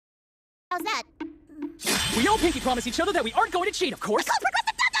How's that? We all pinky promise each other that we aren't going to cheat, of course. It's called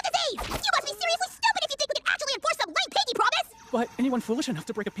progressive dum-dum disease! You must be seriously stupid if you think we can actually enforce some lame pinky promise! But anyone foolish enough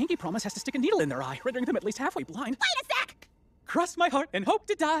to break a pinky promise has to stick a needle in their eye, rendering them at least halfway blind. Wait a sec! Cross my heart and hope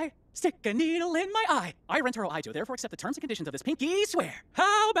to die. Stick a needle in my eye. I, Rentaro Aijo, therefore accept the terms and conditions of this pinky swear.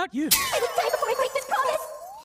 How about you? I would die before I break this promise!